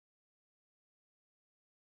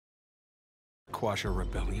quash a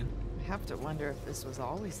rebellion. I have to wonder if this was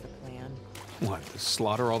always the plan. What, to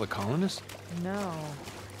slaughter all the colonists? No,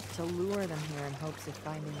 to lure them here in hopes of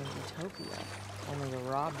finding a utopia, only to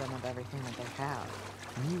rob them of everything that they have.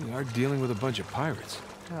 We are dealing with a bunch of pirates.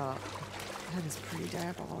 Oh, that is pretty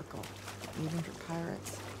diabolical, even for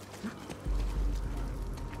pirates.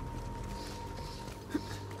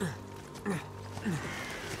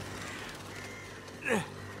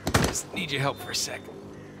 Just need your help for a sec.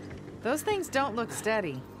 Those things don't look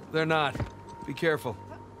steady. They're not. Be careful.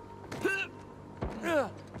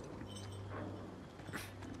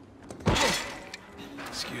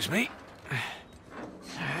 Excuse me.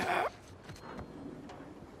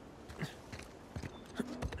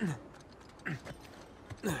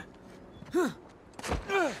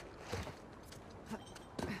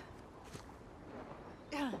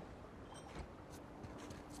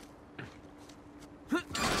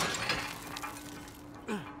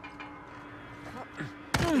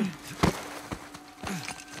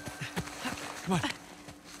 Come on.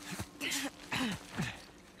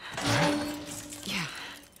 Yeah.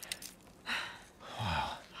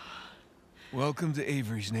 Wow. Welcome to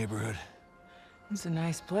Avery's neighborhood. It's a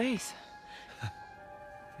nice place.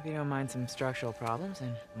 If you don't mind some structural problems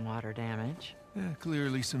and water damage. Yeah,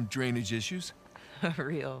 clearly some drainage issues. A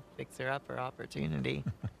real fixer-upper opportunity.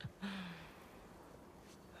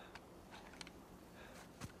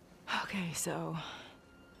 Okay, so...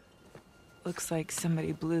 looks like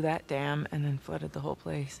somebody blew that dam and then flooded the whole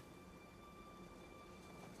place.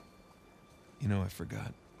 You know, I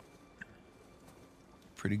forgot.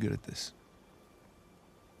 Pretty good at this.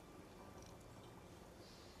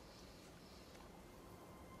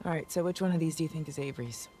 All right, so which one of these do you think is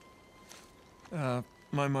Avery's?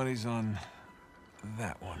 My money's on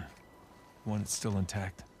that one. One that's still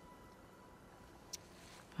intact.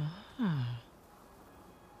 Ah.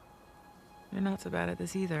 You're not so bad at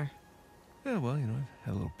this either. Yeah, well, you know, I've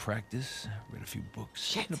had a little practice, read a few books.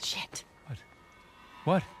 Shit. What?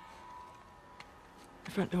 What?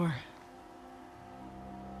 The front door.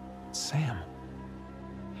 Sam.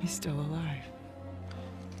 He's still alive.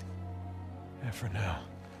 Yeah, for now.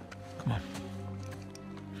 Come on.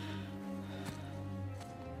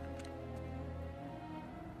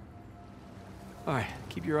 All right,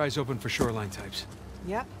 keep your eyes open for shoreline types.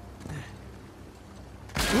 Yep.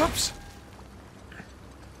 Whoops!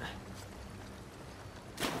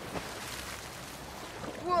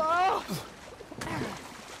 Whoa!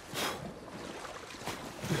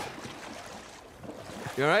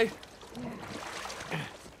 You all right?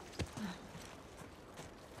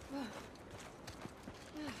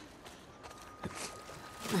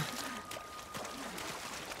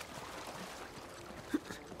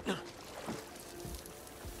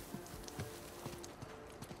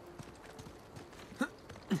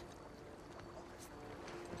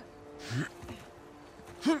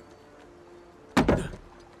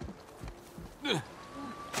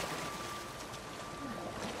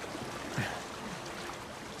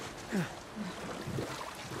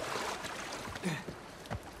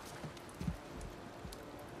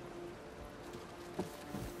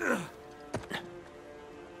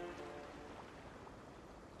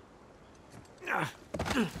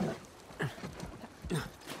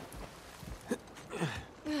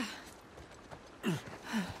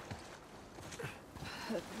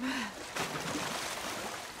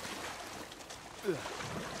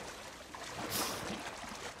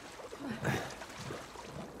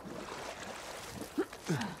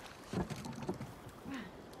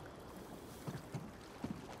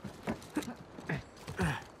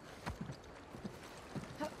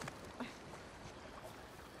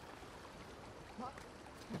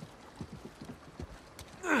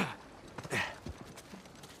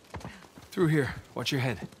 Through here. Watch your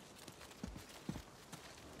head.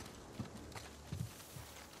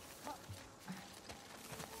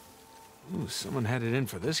 Ooh, someone had it in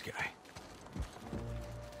for this guy.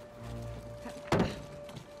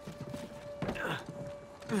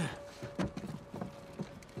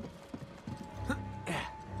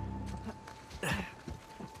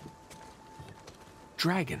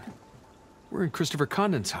 Dragon. We're in Christopher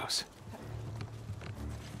Condon's house.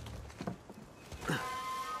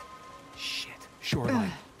 Shit.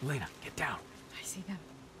 Shoreline. Elena, get down. I see them.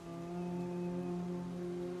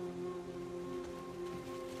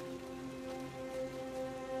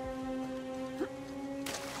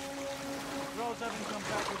 Girls haven't come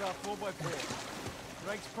back with our 4x4.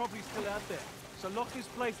 Greg's probably still out there. So lock this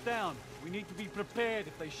place down. We need to be prepared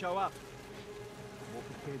if they show up. More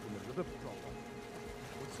prepared than the river patrol.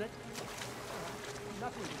 What's that?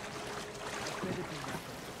 Nothing. Better than nothing.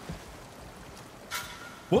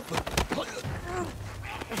 What the?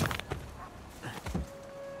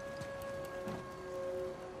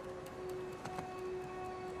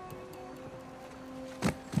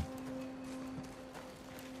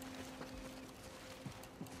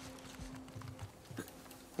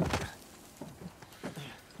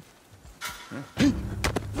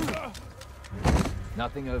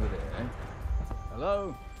 Nothing over there, eh?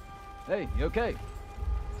 Hello? Hey, you okay?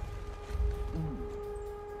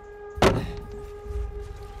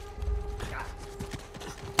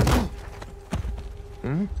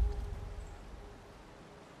 Hmm?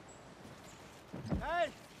 Hey!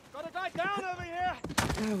 Got a guy down over here!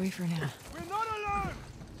 Go away for now. We're not alone!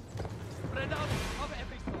 Spread out, cover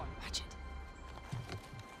every side. Watch it.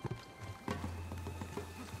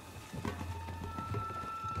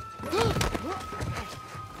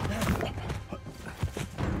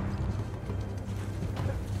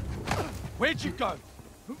 Where'd you go?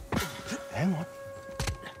 Hang on.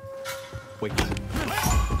 Wait.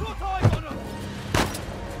 Got eyes on him!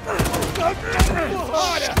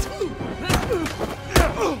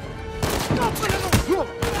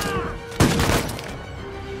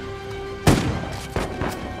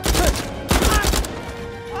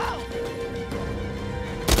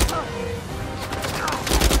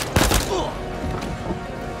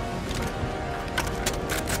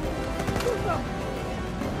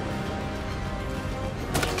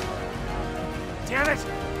 Damn it!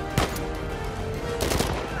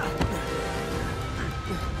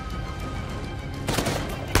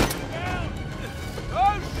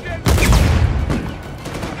 Oh shit!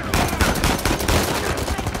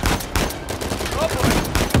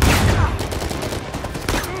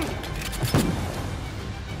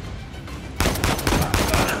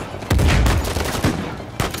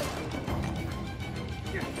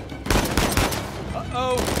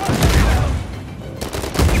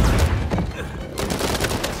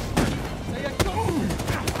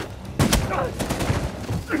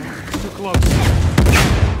 Too close.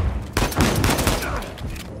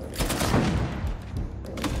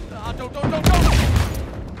 Don't!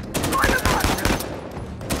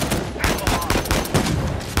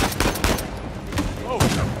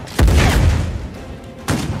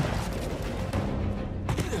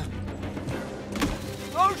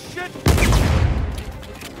 Oh shit!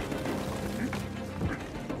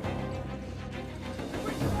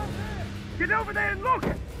 Get over there and look!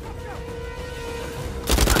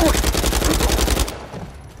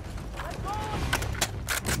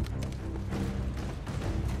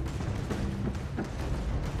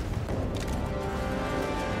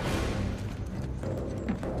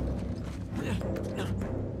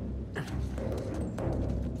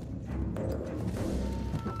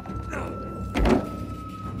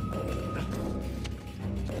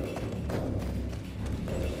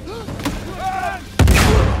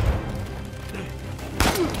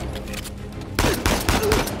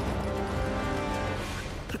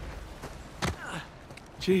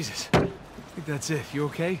 Jesus. I think that's it. You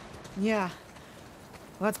okay? Yeah.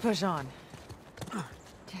 Let's push on.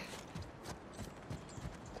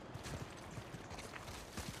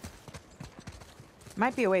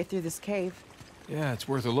 Might be a way through this cave. Yeah, it's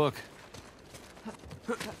worth a look.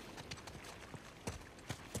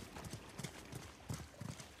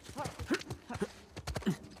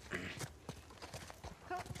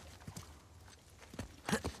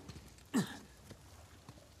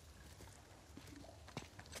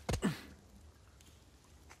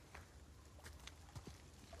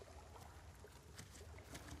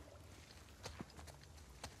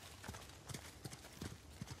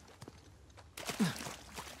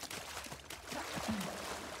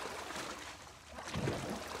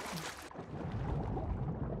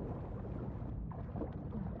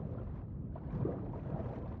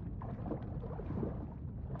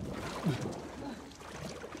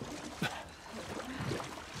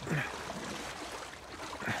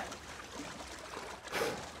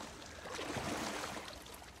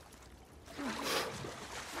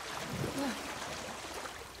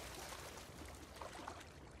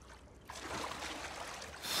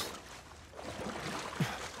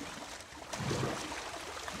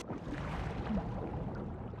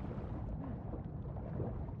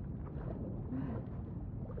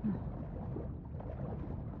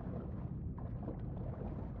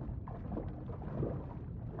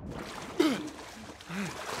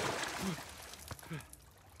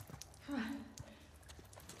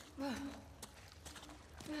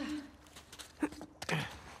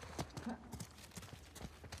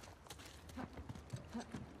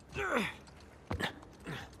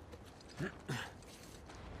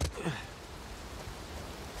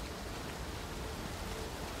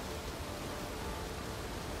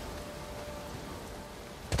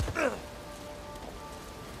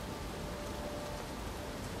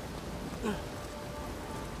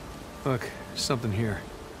 Look, something here.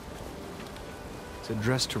 It's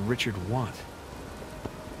addressed to Richard Want.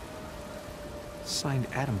 Signed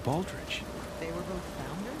Adam Baldridge. They were both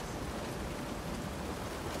founders?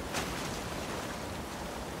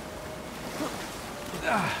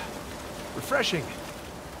 Ah, refreshing.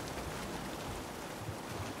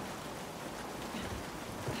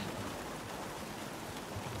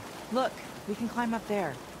 Look, we can climb up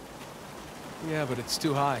there. Yeah, but it's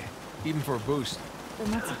too high, even for a boost.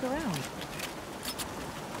 Then let's look around.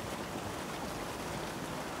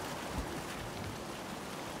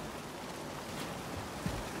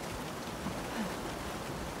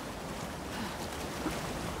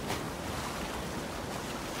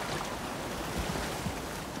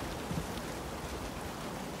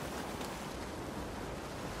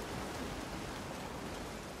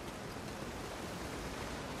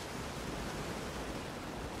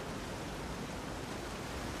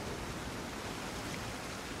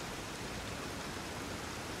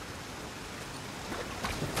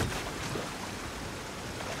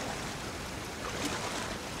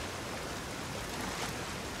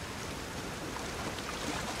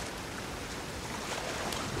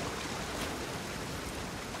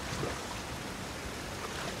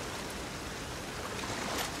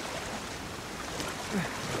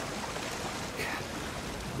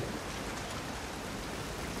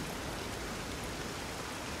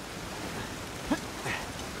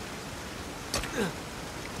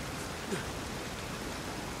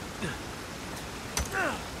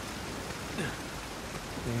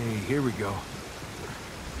 Hey, here we go.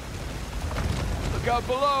 Look out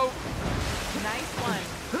below! Nice one.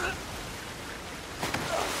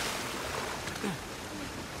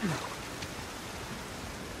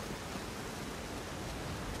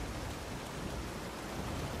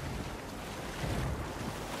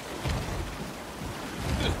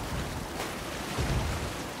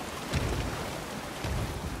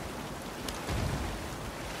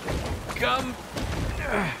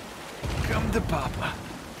 Come to Papa.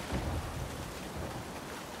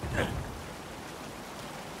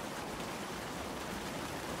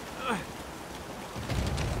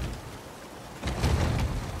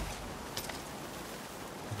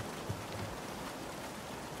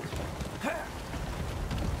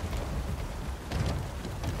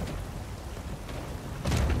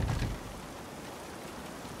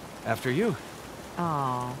 After you.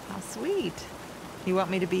 Oh, how sweet. You want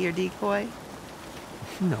me to be your decoy?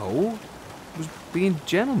 No. I was being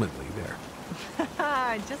gentlemanly there.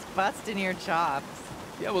 Just busting your chops.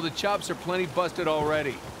 Yeah, well, the chops are plenty busted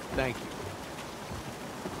already. Thank you.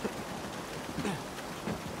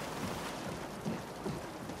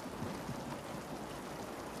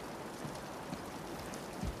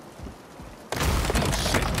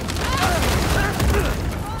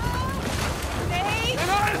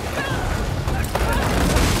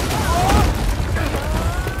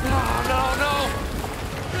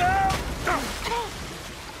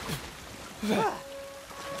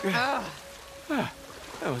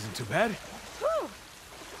 That wasn't too bad. Whew.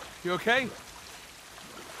 You okay?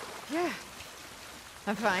 Yeah,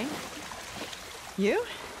 I'm fine. You?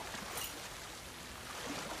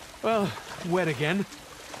 Well, wet again.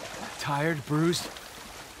 Tired, bruised.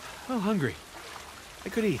 Well, hungry. I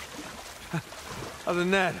could eat. Other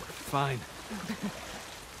than that, fine.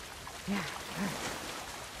 Yeah.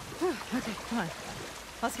 Whew. Okay, come on.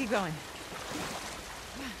 Let's keep going.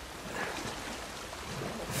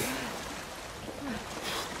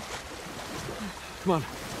 Come on.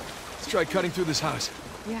 Let's try cutting through this house.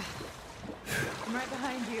 Yeah. I'm right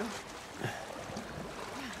behind you.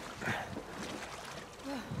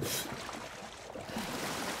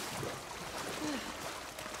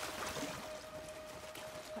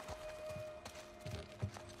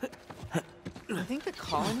 I think the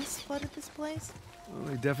colonists flooded this place? Well,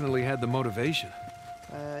 they definitely had the motivation.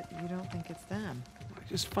 But you don't think it's them? I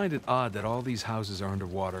just find it odd that all these houses are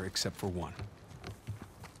underwater except for one.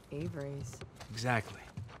 Avery's. Exactly.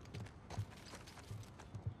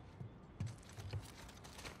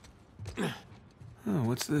 Oh,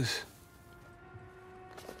 what's this?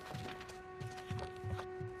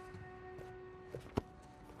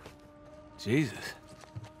 Jesus.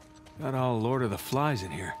 Got all Lord of the Flies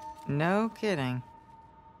in here. No kidding.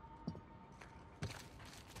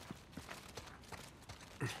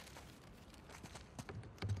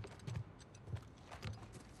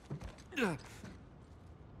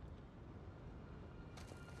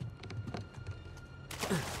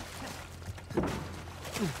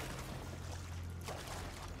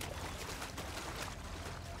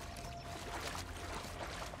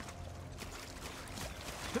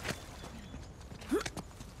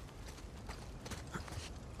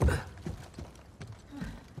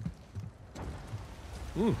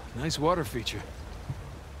 Ooh, nice water feature.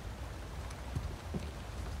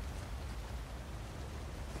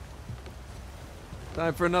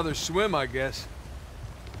 Time for another swim, I guess.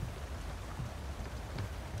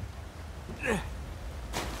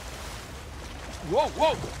 Whoa,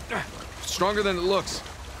 whoa! Stronger than it looks.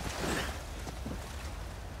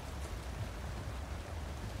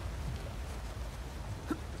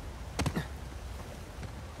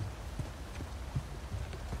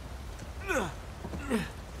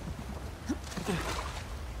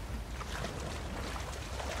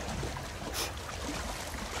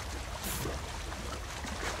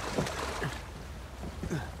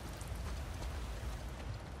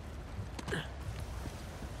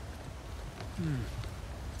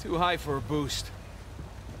 Too high for a boost.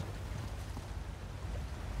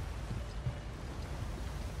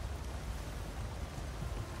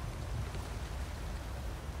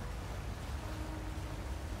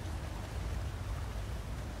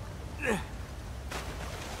 The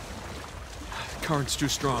current's too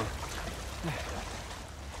strong.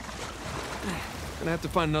 Gonna have to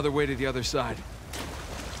find another way to the other side.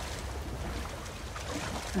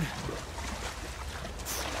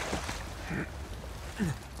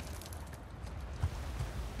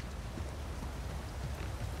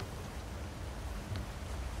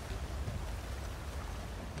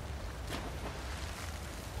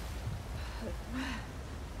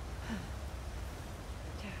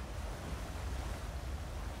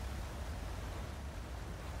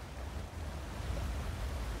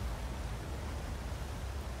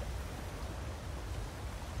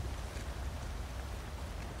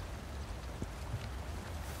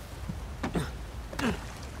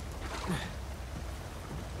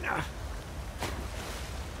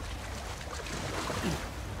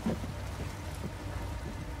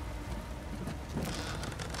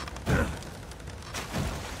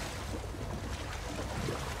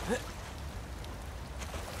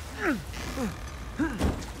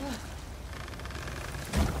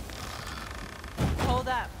 Hold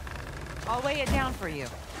up. I'll weigh it down for you.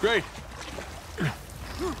 Great.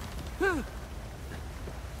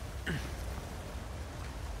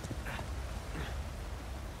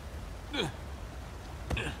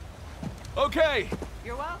 Okay.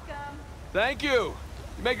 You're welcome. Thank you.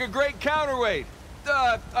 You make a great counterweight.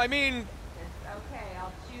 I mean, It's okay.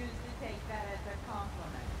 I'll choose to take that as a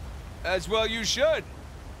compliment. as well you should.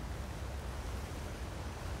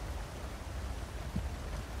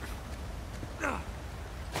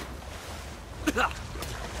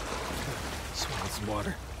 Swallow some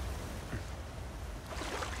water.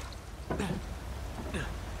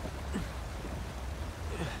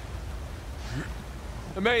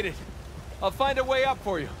 I made it. I'll find a way up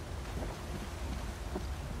for you.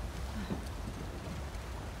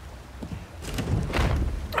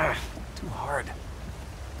 Too hard.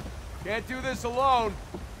 Can't do this alone.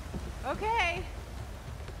 Okay.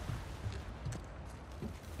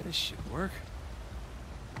 This should work.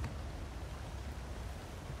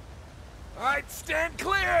 All right, stand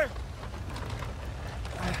clear.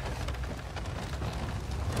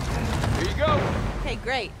 Here you go. Hey,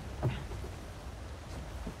 great.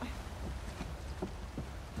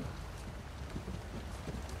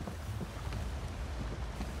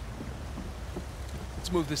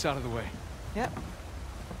 Let's move this out of the way. Yep.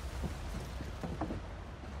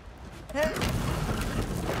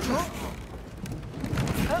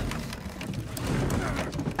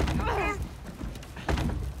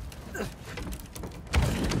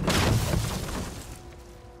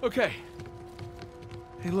 Okay.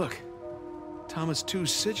 Hey, look. Thomas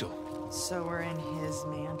II's sigil. So we're in his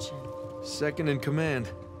mansion. Second in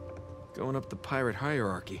command. Going up the pirate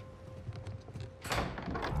hierarchy.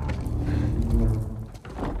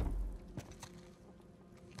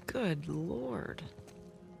 Good lord.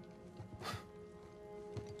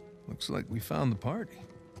 Looks like we found the party.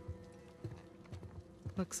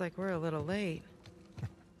 Looks like we're a little late.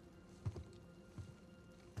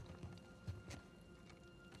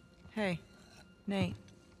 Hey, Nate.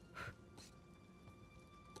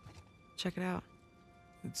 Check it out.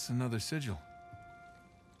 It's another sigil.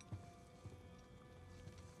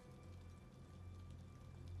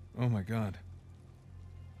 Oh my god.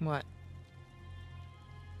 What?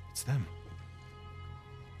 It's them.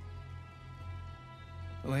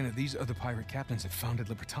 Elena, these other pirate captains have founded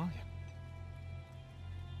Libertalia.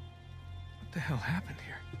 What the hell happened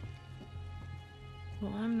here?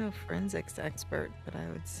 Well, I'm no forensics expert, but I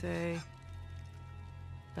would say...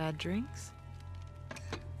 bad drinks?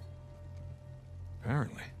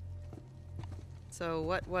 Apparently. So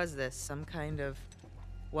what was this? Some kind of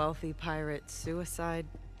wealthy pirate suicide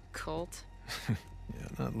cult? Yeah,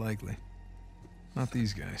 not likely. Not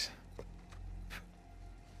these guys.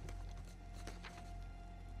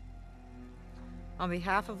 On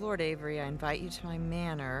behalf of Lord Avery, I invite you to my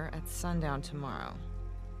manor at sundown tomorrow.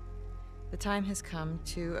 The time has come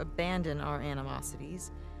to abandon our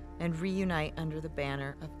animosities and reunite under the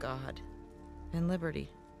banner of God and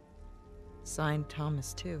liberty. Signed,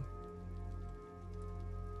 Thomas, too.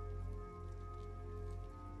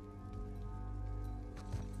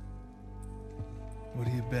 What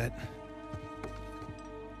do you bet?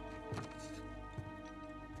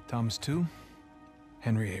 Thomas 2,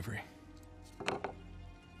 Henry Avery.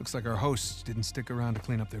 Looks like our hosts didn't stick around to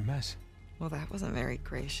clean up their mess. Well, that wasn't very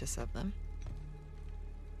gracious of them.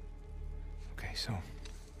 Okay, so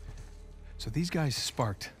these guys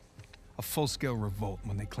sparked a full-scale revolt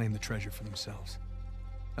when they claimed the treasure for themselves.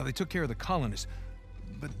 Now, they took care of the colonists,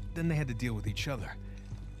 but then they had to deal with each other.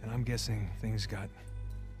 And I'm guessing things got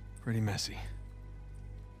pretty messy.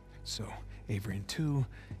 So, Avery and 2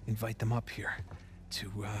 invite them up here to,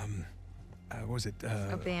 what was it?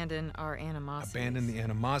 Abandon our animosities. Abandon the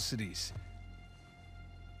animosities.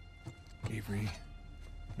 Avery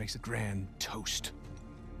makes a grand toast.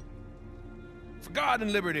 For God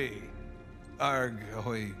and liberty! Arg,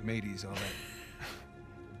 ahoy, mateys, all that.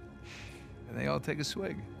 And they all take a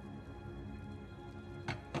swig.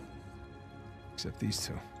 Except these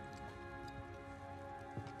two.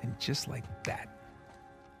 And just like that,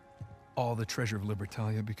 all the treasure of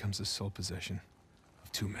Libertalia becomes the sole possession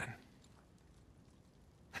of 2 men.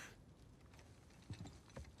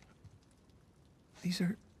 These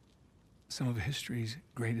are some of history's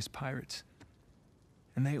greatest pirates,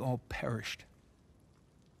 and they all perished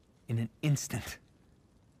in an instant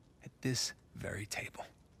at this very table.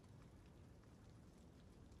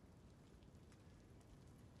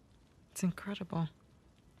 It's incredible.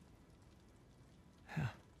 Yeah.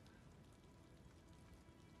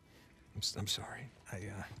 I'm sorry.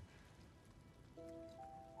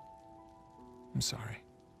 I'm sorry.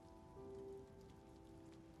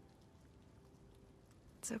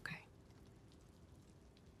 It's okay.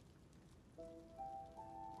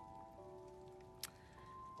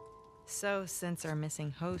 So, since our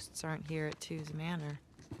missing hosts aren't here at Two's Manor,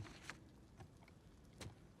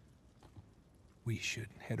 We should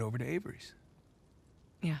head over to Avery's.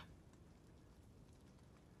 yeah.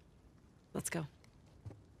 Let's go.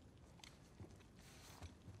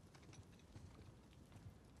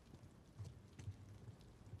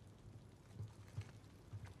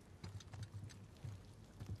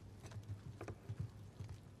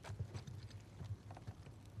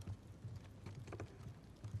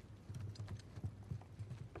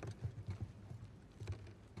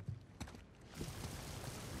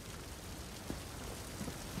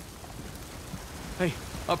 Hey,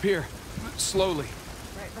 up here. Slowly.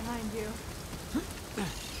 Right behind you.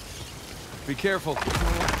 Be careful.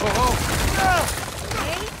 Oh!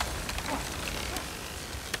 Hey?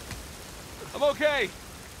 I'm okay.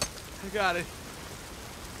 I got it.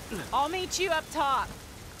 I'll meet you up top.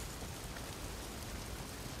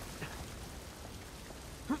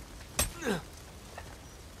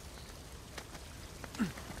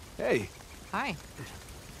 Hey. Hi.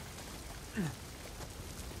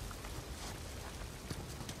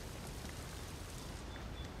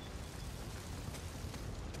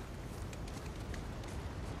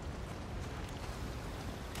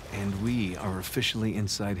 And we are officially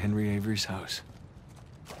inside Henry Avery's house.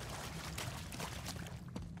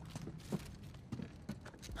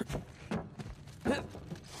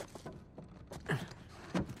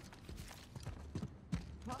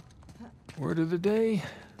 Word of the day,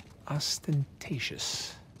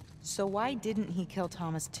 ostentatious. So why didn't he kill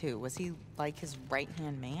Thomas too? Was he like his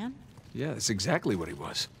right-hand man? Yeah, that's exactly what he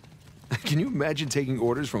was. Can you imagine taking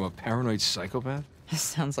orders from a paranoid psychopath? This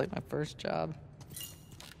sounds like my first job.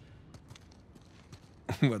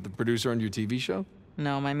 What, the producer on your TV show?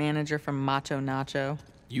 No, my manager from Macho Nacho.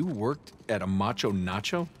 You worked at a Macho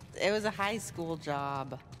Nacho? It was a high school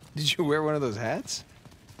job. Did you wear one of those hats?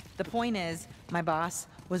 The point is, my boss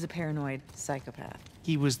was a paranoid psychopath.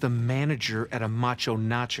 He was the manager at a Macho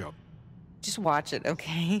Nacho. Just watch it,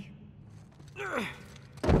 okay?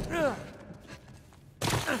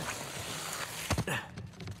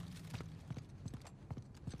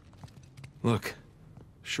 Look,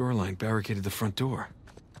 Shoreline barricaded the front door.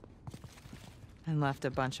 And left a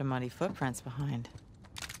bunch of muddy footprints behind.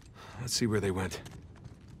 Let's see where they went.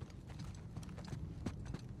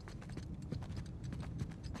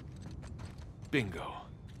 Bingo.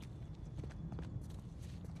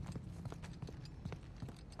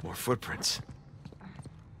 More footprints.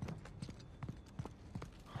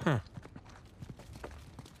 Huh.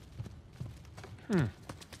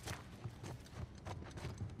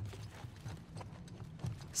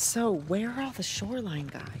 So, where are all the shoreline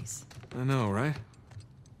guys? I know, right?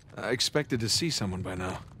 I expected to see someone by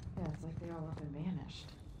now. Yeah, it's like they all up and vanished.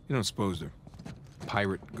 You don't suppose they're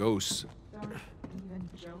pirate ghosts? Don't even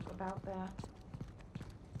joke about that.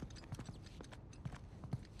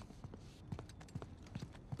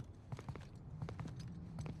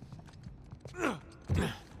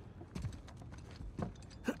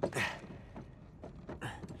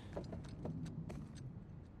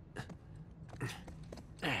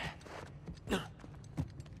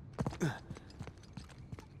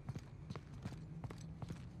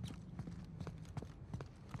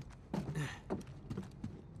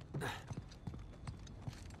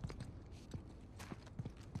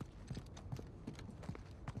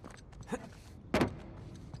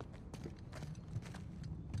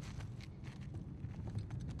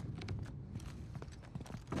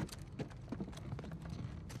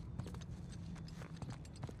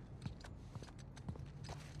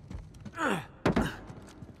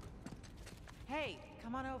 Hey,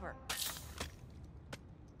 come on over.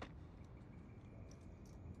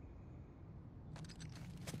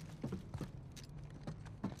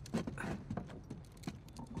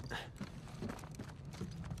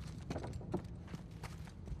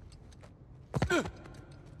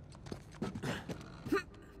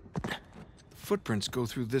 Footprints go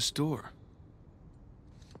through this door.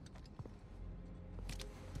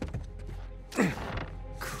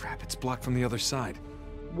 Crap, it's blocked from the other side.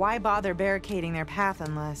 Why bother barricading their path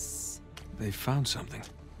unless... They found something.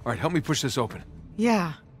 All right, help me push this open.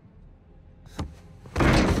 Yeah.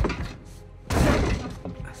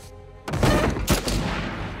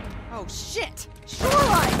 Oh, shit!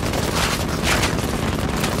 Shoreline!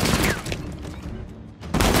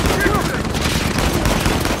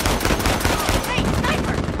 Hey,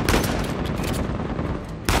 sniper!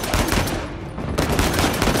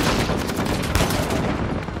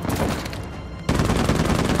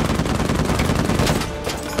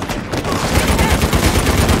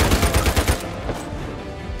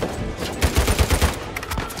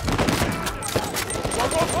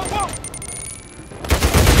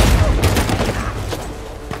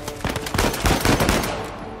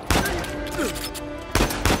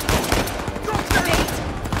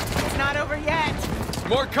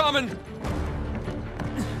 More coming!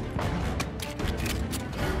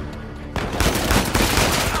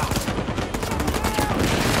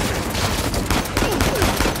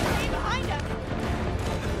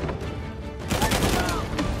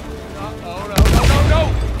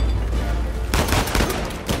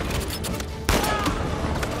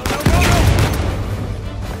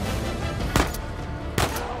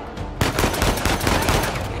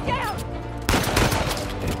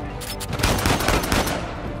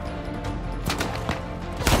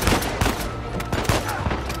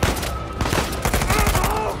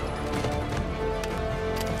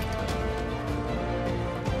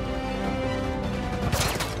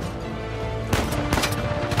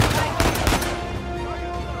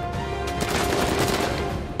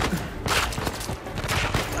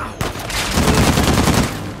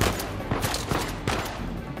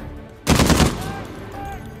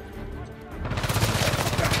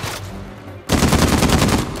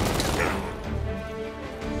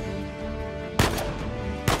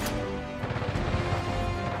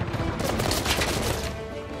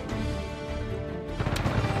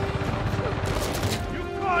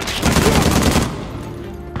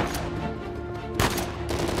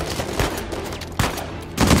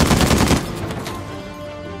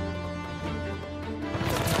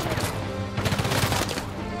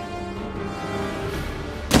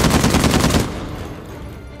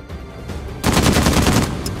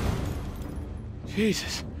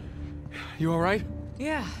 Jesus. You all right?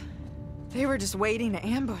 Yeah. They were just waiting to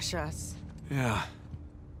ambush us. Yeah.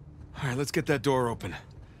 All right, let's get that door open.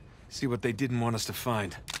 See what they didn't want us to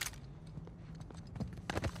find.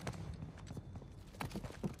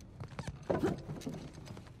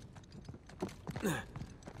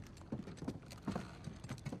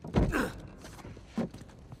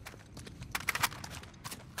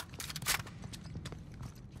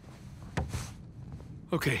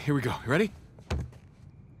 Okay, here we go. You ready?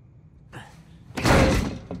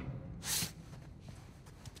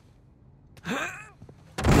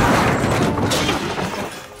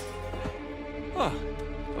 Oh,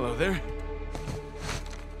 hello there.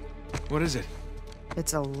 What is it?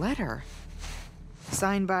 It's a letter.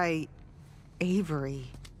 Signed by Avery.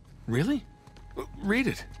 Really? Read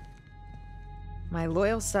it. My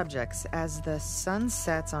loyal subjects, as the sun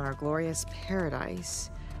sets on our glorious paradise,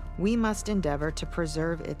 we must endeavor to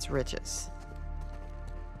preserve its riches.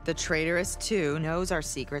 The traitorous too knows our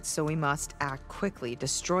secrets, so we must act quickly,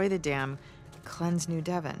 destroy the dam, cleanse New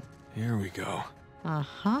Devon. Here we go.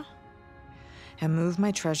 Uh-huh. And move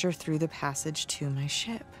my treasure through the passage to my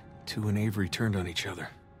ship. Tu and Avery turned on each other.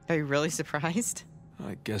 Are you really surprised?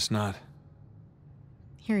 I guess not.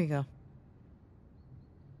 Here you go.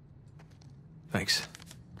 Thanks.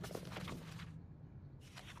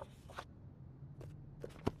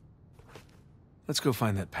 Let's go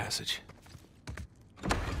find that passage.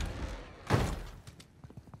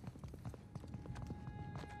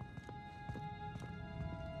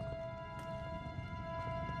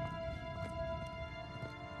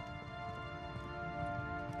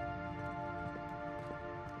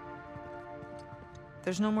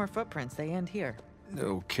 There's no more footprints. They end here.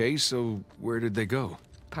 Okay, so where did they go?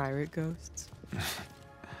 Pirate ghosts.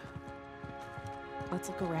 Let's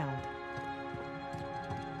look around.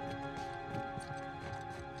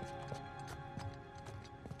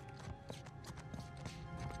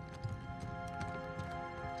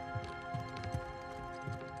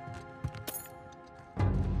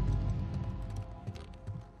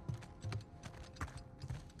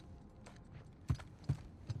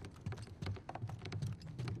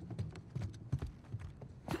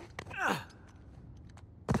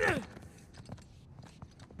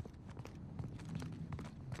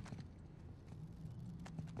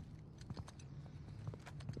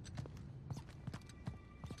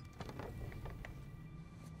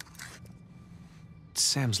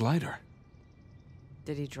 Sam's lighter.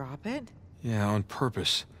 Did he drop it? Yeah, on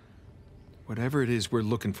purpose. Whatever it is we're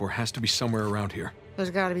looking for has to be somewhere around here. There's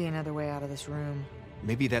gotta be another way out of this room.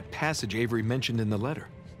 Maybe that passage Avery mentioned in the letter.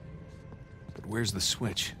 But where's the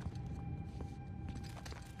switch?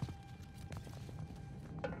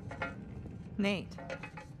 Nate.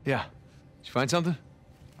 Yeah. Did you find something?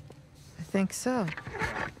 I think so.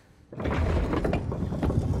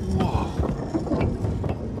 Whoa.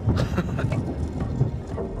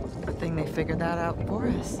 Good thing they figured that out for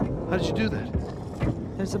us. How did you do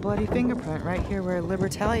that? There's a bloody fingerprint right here where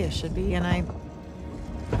Libertalia should be, and I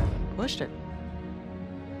pushed it.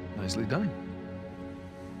 Nicely done.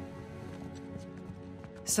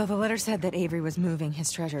 So the letter said that Avery was moving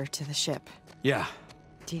his treasure to the ship. Yeah.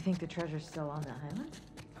 Do you think the treasure's still on the island?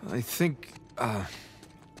 I think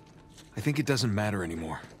it doesn't matter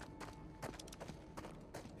anymore.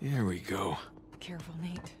 Here we go. Careful,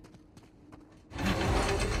 Nate.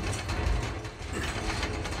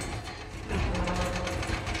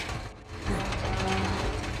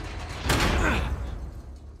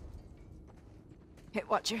 Hey,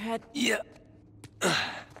 watch your head. Yeah.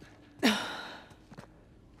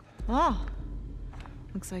 Oh.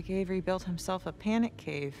 Looks like Avery built himself a panic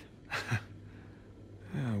cave.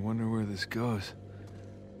 Yeah, I wonder where this goes.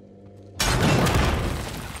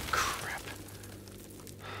 Crap.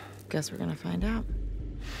 Guess we're gonna find out.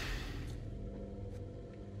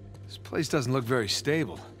 This place doesn't look very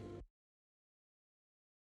stable.